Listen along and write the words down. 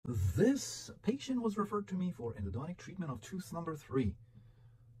This patient was referred to me for endodontic treatment of tooth number 3.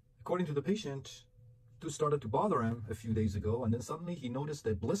 According to the patient, tooth started to bother him a few days ago, and then suddenly he noticed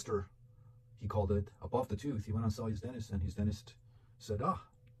a blister, he called it, above the tooth. He went and saw his dentist, and his dentist said,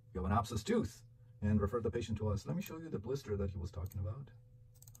 you have an abscess tooth, and referred the patient to us. Let me show you the blister that he was talking about.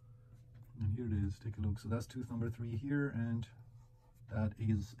 And here it is, take a look. So that's tooth number 3 here, and that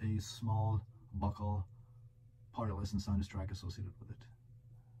is a small buccal paralysin sinus tract associated with it.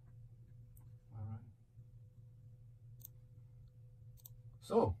 All right.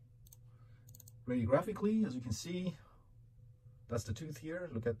 So, radiographically, as you can see, that's the tooth here.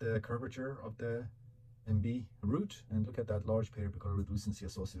 Look at the curvature of the MB root, and look at that large periapical reducency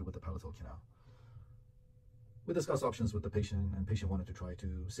associated with the palatal canal. We discussed options with the patient, and patient wanted to try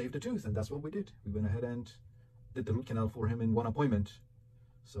to save the tooth, and that's what we did. We went ahead and did the root canal for him in one appointment.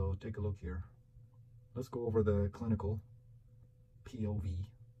 So take a look here. Let's go over the clinical POV.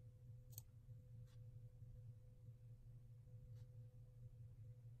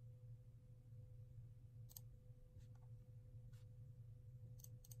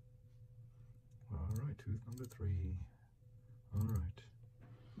 All right, tooth number 3. All right.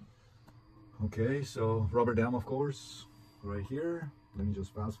 Okay, so rubber dam, of course, right here. Let me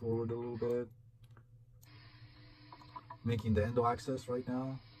just fast forward a little bit. Making the endo access right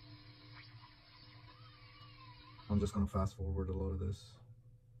now. I'm just going to fast forward a lot of this.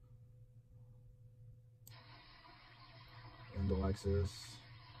 Endo access.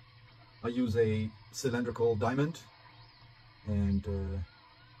 I use a cylindrical diamond, and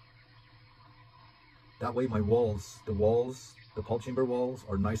that way my walls, the pulp chamber walls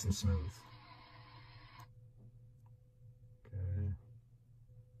are nice and smooth. Okay.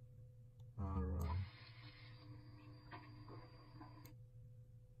 All right.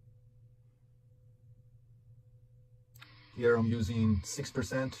 Here I'm using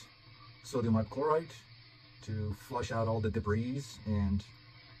 6% sodium hypochlorite to flush out all the debris, and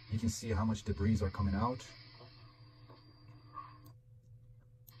you can see how much debris are coming out.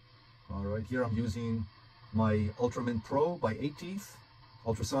 All right, here I'm using my Ultramin Pro by 8 Teeth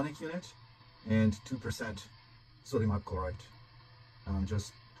ultrasonic unit and 2% sodium hypochlorite. And I'm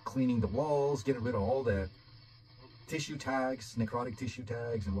just cleaning the walls, getting rid of all the tissue tags, necrotic tissue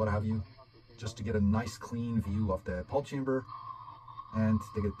tags and what have you, just to get a nice clean view of the pulp chamber and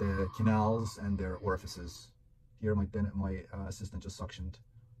to get the canals and their orifices. Here my assistant just suctioned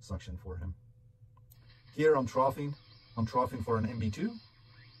for him. Here I'm troughing for an MB2.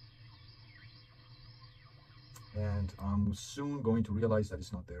 And I'm soon going to realize that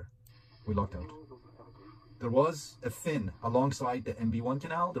it's not there. We locked out. There was a fin alongside the MB1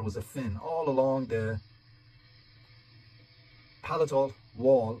 canal. There was a fin all along the palatal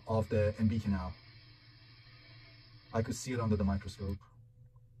wall of the MB canal. I could see it under the microscope.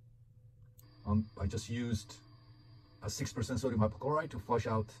 I just used a 6% sodium hypochlorite to flush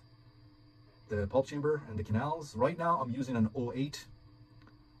out the pulp chamber and the canals. Right now I'm using an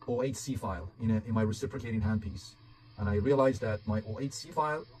 08C file in my reciprocating handpiece, and I realized that my 08C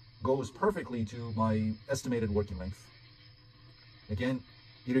file goes perfectly to my estimated working length. Again,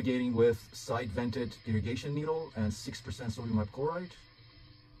 irrigating with side vented irrigation needle and 6% sodium hypochlorite.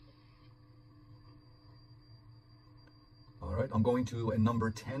 All right, I'm going to a number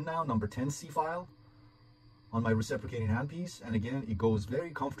 10 now, number 10C file on my reciprocating handpiece, and again, it goes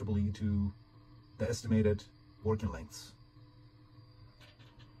very comfortably to the estimated working lengths.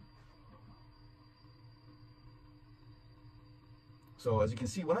 So as you can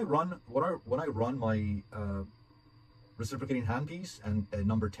see, when I run my reciprocating handpiece and a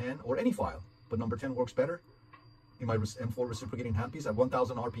number 10 or any file, but number 10 works better in my M4 reciprocating handpiece at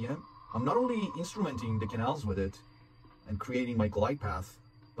 1000 RPM, I'm not only instrumenting the canals with it and creating my glide path,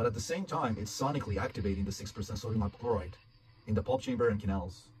 but at the same time, it's sonically activating the 6% sodium hypochlorite in the pulp chamber and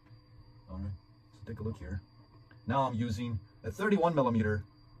canals. All right, so take a look here. Now I'm using a 31mm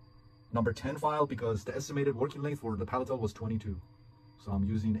number 10 file because the estimated working length for the palatal was 22. So I'm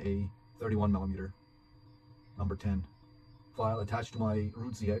using a 31mm number 10 file attached to my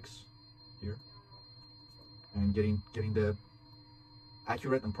Root ZX here, and getting the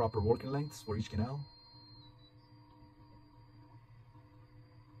accurate and proper working lengths for each canal.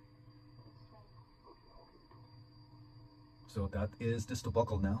 So that is distal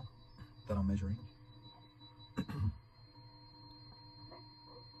buccal now that I'm measuring.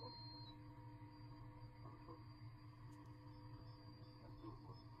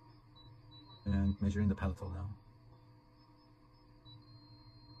 And measuring the palatal now.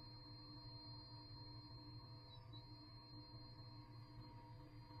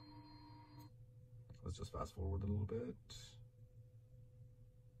 Let's just fast forward a little bit.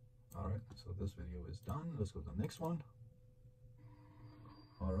 All right, so this video is done. Let's go to the next one.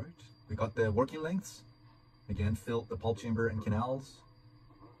 All right, we got the working lengths. Again, fill the pulp chamber and canals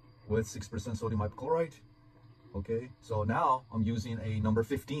with 6% sodium hypochlorite. Okay, so now I'm using a number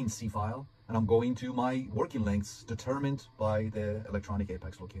 15 C file, and I'm going to my working lengths determined by the electronic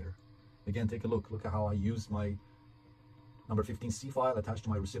apex locator. Again, take a look. Look at how I used my number 15 C file attached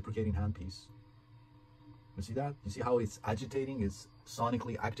to my reciprocating handpiece. You see that? You see how it's agitating, it's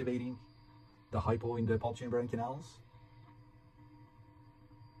sonically activating the hypo in the pulp chamber and canals?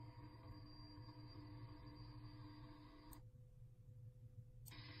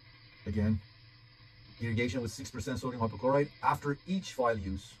 Again, irrigation with 6% sodium hypochlorite after each file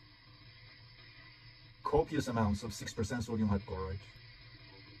use. Copious amounts of 6% sodium hypochlorite.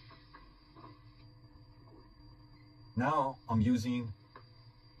 Now I'm using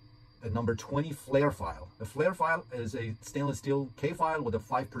a number 20 flare file. A flare file is a stainless steel K file with a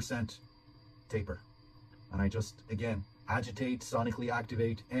 5% taper. And I just, again, agitate, sonically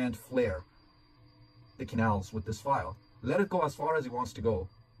activate, and flare the canals with this file. Let it go as far as it wants to go,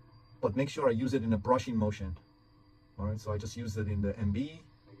 but make sure I use it in a brushing motion. All right, so I just use it in the MB.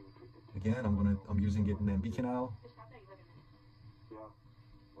 Again, I'm using it in the MB canal.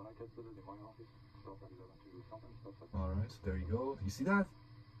 All right, so there you go. You see that?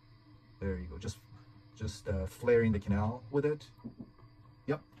 There you go. Just flaring the canal with it.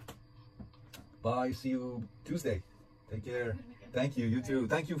 Yep. Bye. See you Tuesday. Take care. Thank you. You too.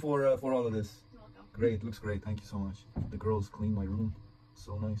 Thank you for all of this. Great. Looks great. Thank you so much. The girls cleaned my room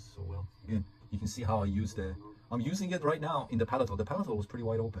so nice, so well. Again, you can see how I use I'm using it right now in the palatal. The palatal was pretty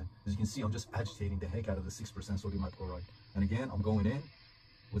wide open. As you can see, I'm just agitating the heck out of the 6% sodium hypochlorite. And again, I'm going in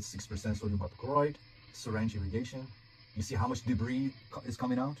with 6% sodium hypochlorite, syringe irrigation. You see how much debris is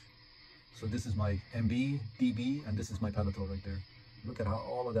coming out? So this is my MB, DB, and this is my palatal right there. Look at how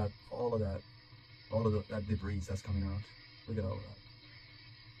all of that debris that's coming out. Look at all of that.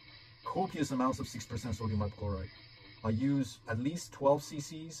 Copious amounts of 6% sodium hypochlorite. I use at least 12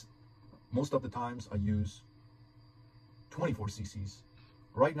 cc's. Most of the times I use 24 cc's.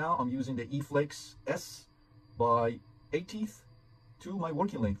 Right now I'm using the E-Flex S by 18th to my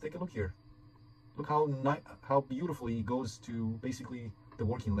working length. Take a look here. Look how beautifully it goes to basically the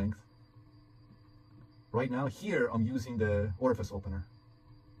working length. Right now here I'm using the orifice opener.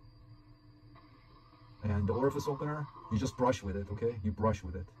 And the orifice opener, you just brush with it, okay? You brush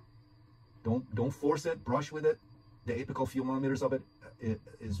with it. Don't force it, brush with it. The apical field millimeters of it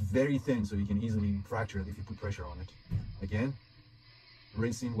is very thin, so you can easily fracture it if you put pressure on it. Again,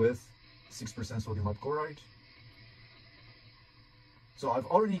 rinsing with 6% sodium hypochlorite. So I've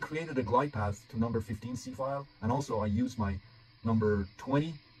already created a glide path to number 15 C file, and also I use my number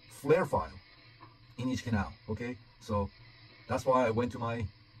 20 flare file in each canal, okay? So that's why I went to my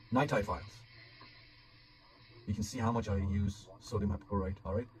nighttime files. You can see how much I use sodium hypochlorite,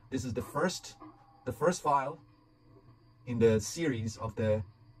 all right? This is the first file in the series of the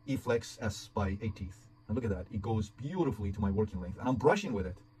E-Flex S by 18th. And look at that, it goes beautifully to my working length, and I'm brushing with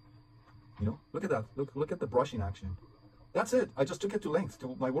it. You know, look at that, look at the brushing action. That's it, I just took it to length,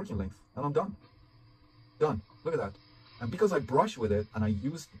 to my working length, and I'm done. Done, look at that. And because I brush with it, and I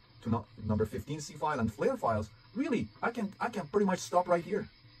used to number 15 C file and flare files, really, I can pretty much stop right here.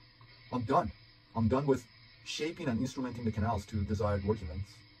 I'm done. I'm done with shaping and instrumenting the canals to desired working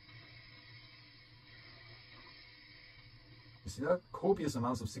lengths. You see that? Copious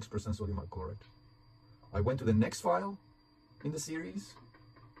amounts of 6% sodium hypochlorite. I went to the next file in the series.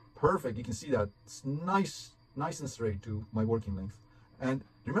 Perfect, you can see that. It's nice and straight to my working length. And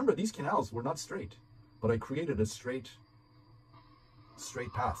remember, these canals were not straight, but I created a straight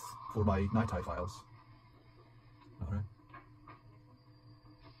path for my nighttime files. All right.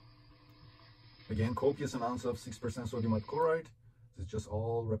 Again, copious amounts of 6% sodium hypochlorite. This is just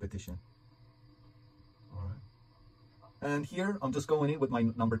all repetition. All right. And here I'm just going in with my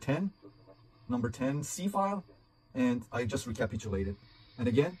number 10 C file, and I just recapitulate it. And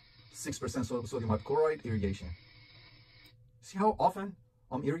again, 6% sodium hypochlorite irrigation. See how often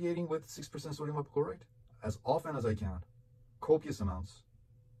I'm irrigating with 6% sodium hypochlorite? As often as I can. Copious amounts.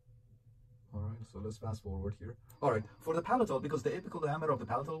 All right, so let's fast forward here. All right, for the palatal, because the apical diameter of the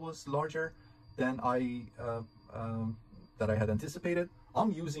palatal was larger than I had anticipated,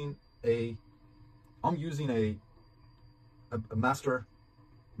 I'm using a master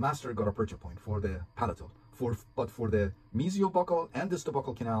gutta percha point for the palatal. But for the mesiobuccal and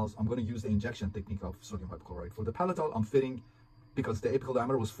distobuccal canals, I'm going to use the injection technique of sodium hypochlorite. For the palatal, I'm fitting, because the apical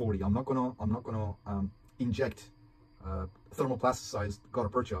diameter was 40. I'm not gonna inject thermoplasticized gutta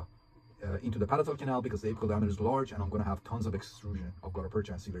percha into the palatal canal because the apical diameter is large, and I'm going to have tons of extrusion of gutta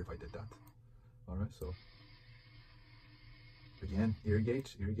percha and sealer if I did that. All right, so again,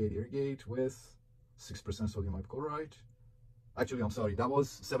 irrigate with 6% sodium hypochlorite. Actually, I'm sorry, that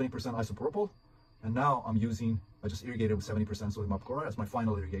was 70% isopropyl, and now I just irrigated with 70% sodium hypochlorite as my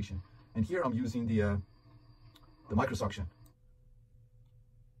final irrigation. And here I'm using the microsuction,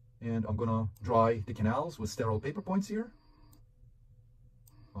 and I'm gonna dry the canals with sterile paper points here.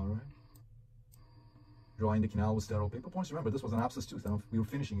 All right, drying the canal with sterile paper points. Remember, this was an abscess tooth, and we were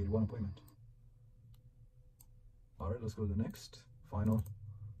finishing it in one appointment. All right, let's go to the next, final.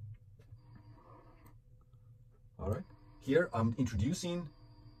 All right, here I'm introducing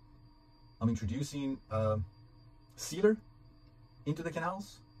sealer into the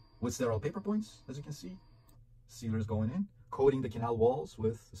canals with sterile paper points, as you can see. Sealer is going in, coating the canal walls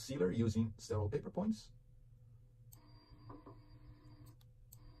with sealer using sterile paper points.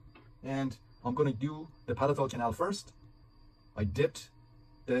 And I'm going to do the palatal canal first. I dipped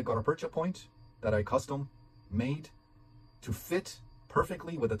the gutta percha point that I custom made to fit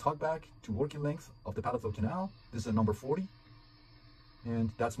perfectly with the tuck back to working length of the palatal canal. This is a number 40,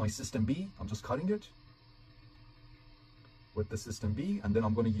 and that's my system B. I'm just cutting it with the system B, and then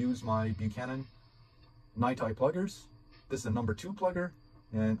I'm going to use my Buchanan night-eye pluggers. This is a number 2 plugger,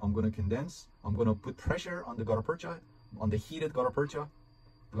 and I'm going to condense. I'm going to put pressure on the gutta percha, on the heated gutta percha,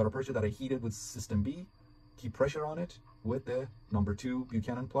 the gutta percha that I heated with system B. Keep pressure on it with the number 2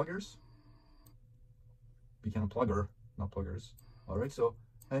 Buchanan pluggers. Buchanan plugger, not pluggers. All right, so,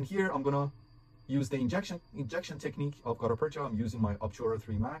 and here I'm going to use the injection technique of gutta percha. I'm using my Obtura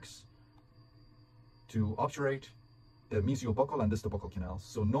 3 Max to obturate the mesiobuccal and distobuccal canals.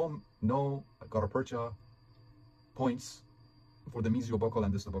 So no gutta percha points for the mesiobuccal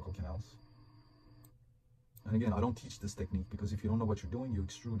and distobuccal canals. And again, I don't teach this technique because if you don't know what you're doing, you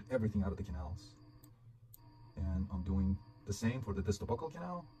extrude everything out of the canals. And I'm doing the same for the distobuccal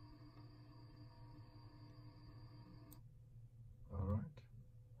canal. All right,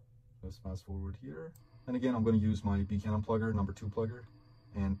 let's fast forward here. And again, I'm going to use my Buchanan plugger, number 2 plugger,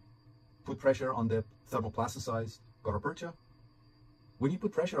 and put pressure on the thermoplasticized gutta percha. When you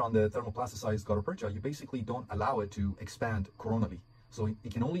put pressure on the thermoplasticized gutta percha, you basically don't allow it to expand coronally. So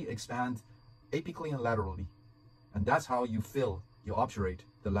it can only expand apically and laterally. And that's how you obturate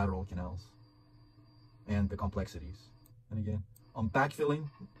the lateral canals and the complexities. And again, I'm backfilling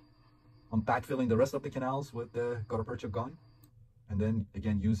the rest of the canals with the gutta percha gun. And then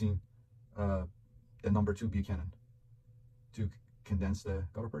again, using the number 2 Buchanan to condense the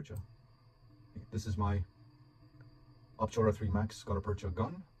gutta percha. This is my Obtura 3 Max gutta percha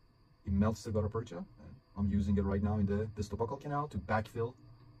gun. It melts the gutta percha. And I'm using it right now in the distobuccal canal to backfill.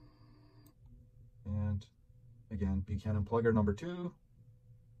 And again, Buchanan plugger number 2.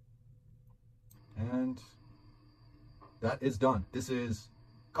 And that is done. This is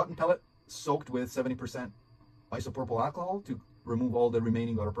cotton pellet soaked with 70% isopropyl alcohol to remove all the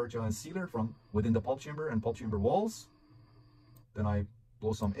remaining gutta percha and sealer from within the pulp chamber and pulp chamber walls. Then I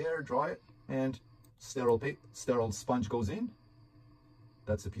blow some air, dry it, and sterile sponge goes in.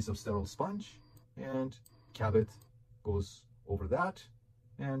 That's a piece of sterile sponge, and Cabot goes over that,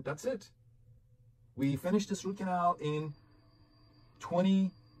 and that's it. We finished this root canal in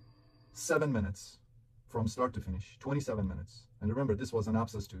 27 minutes from start to finish. 27 minutes. And remember, this was an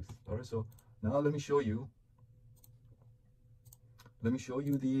abscess tooth. All right, so now let me show you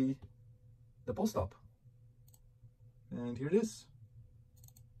the post-op. And here it is.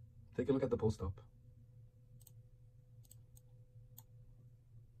 Take a look at the post-op.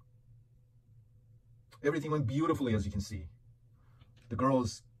 Everything went beautifully, as you can see. The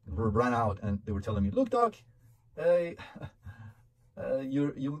girls ran out and they were telling me, "Look, doc, hey,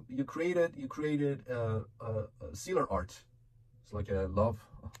 you created sealer art. It's like a love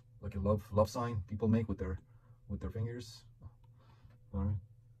sign people make with their fingers." All right.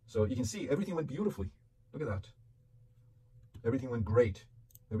 So you can see everything went beautifully. Look at that. Everything went great.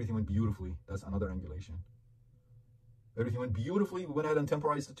 Everything went beautifully. That's another angulation. Everything went beautifully. We went ahead and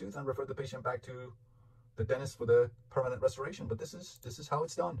temporized the tooth and referred the patient back to the dentist for the permanent restoration. But this is how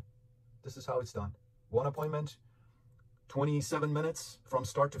it's done. This is how it's done. One appointment, 27 minutes from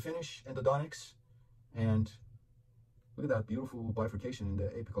start to finish endodontics. And look at that beautiful bifurcation in the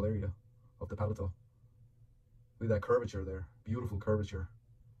apical area of the palatal. Look at that curvature there. Beautiful curvature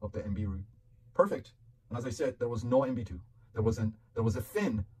of the MB root. Perfect. And as I said, there was no MB2. There was a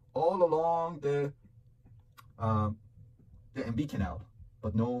fin all along the MB canal,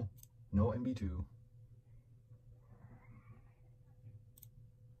 but no MB2.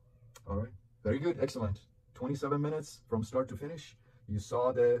 All right, very good, excellent. 27 minutes from start to finish. You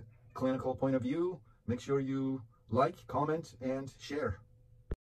saw the clinical point of view. Make sure you like, comment, and share.